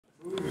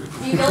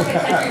you built a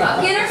country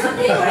bucket or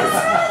something?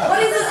 What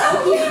is this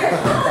out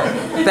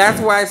here? That's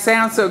why it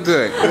sounds so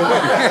good. That's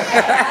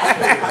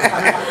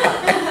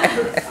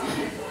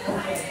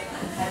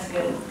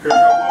good.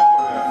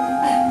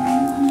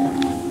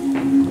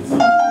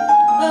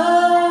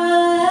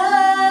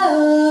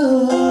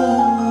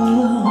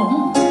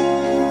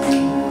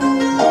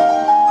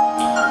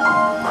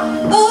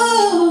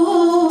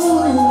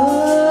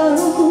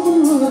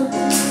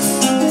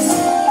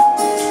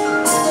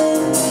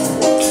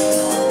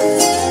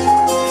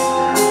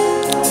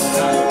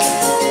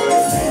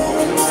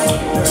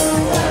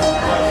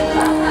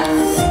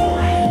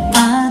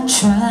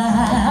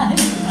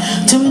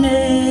 To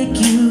make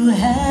you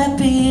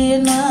happy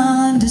and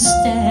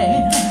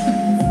understand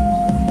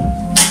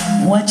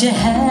what you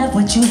have,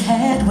 what you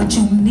had, what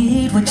you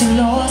need, what you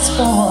lost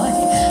for.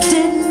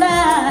 Didn't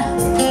I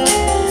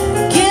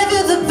give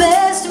you the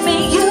best of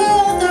me, you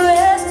want the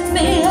rest of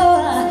me?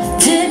 Or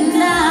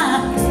didn't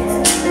I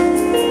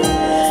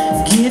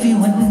give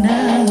you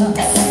enough?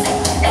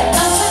 I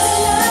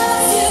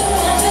love you, I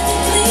tried to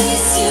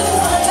please you,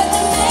 I tried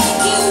to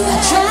make you happy. I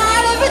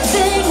tried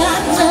everything I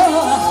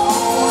know.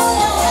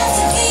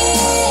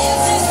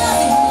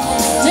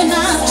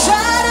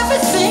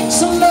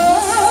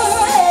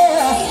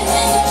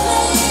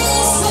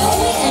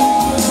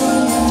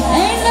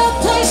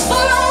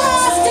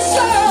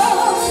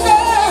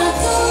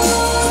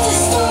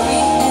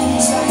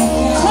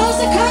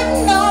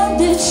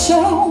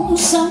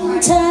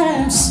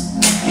 Sometimes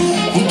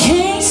you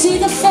can't see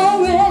the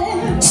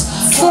forest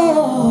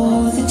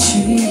for the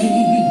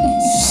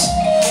trees,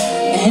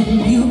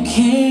 and you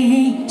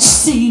can't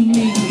see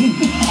me.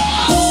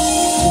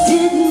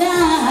 Didn't I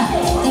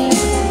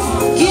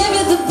give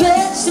you the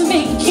best of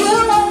me? You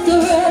want the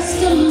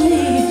rest of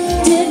me.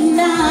 Didn't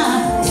I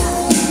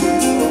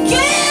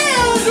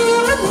give you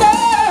enough?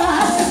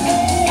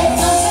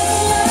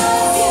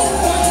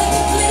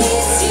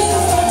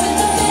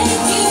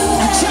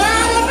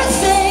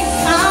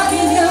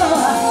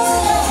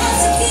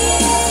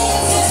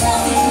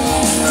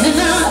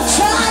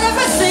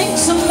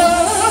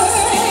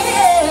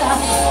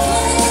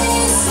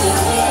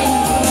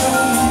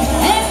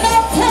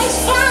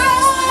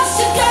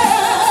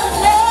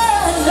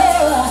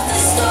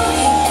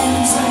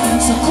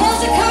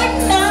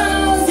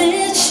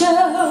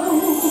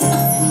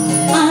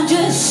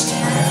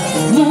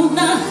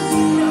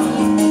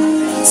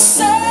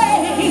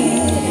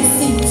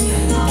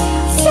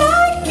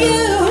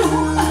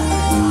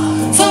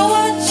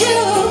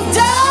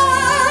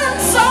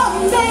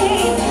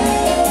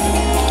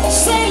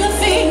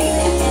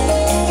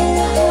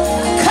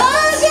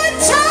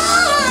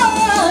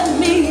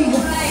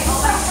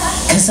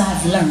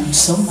 I've learned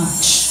so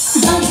much. I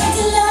tried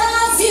to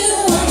love you,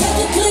 I tried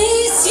to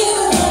please you,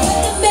 I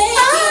tried to make you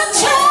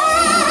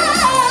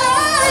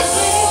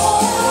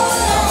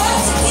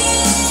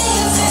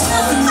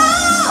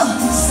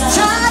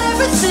tried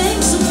everything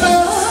some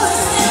more.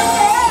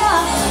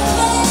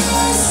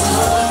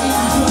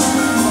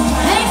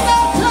 Ain't no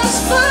place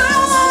for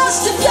us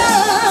to go.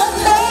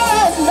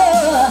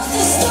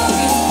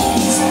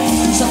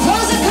 So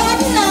close the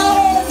curtain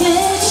on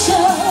this show.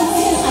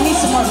 I need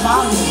some more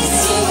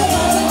volume.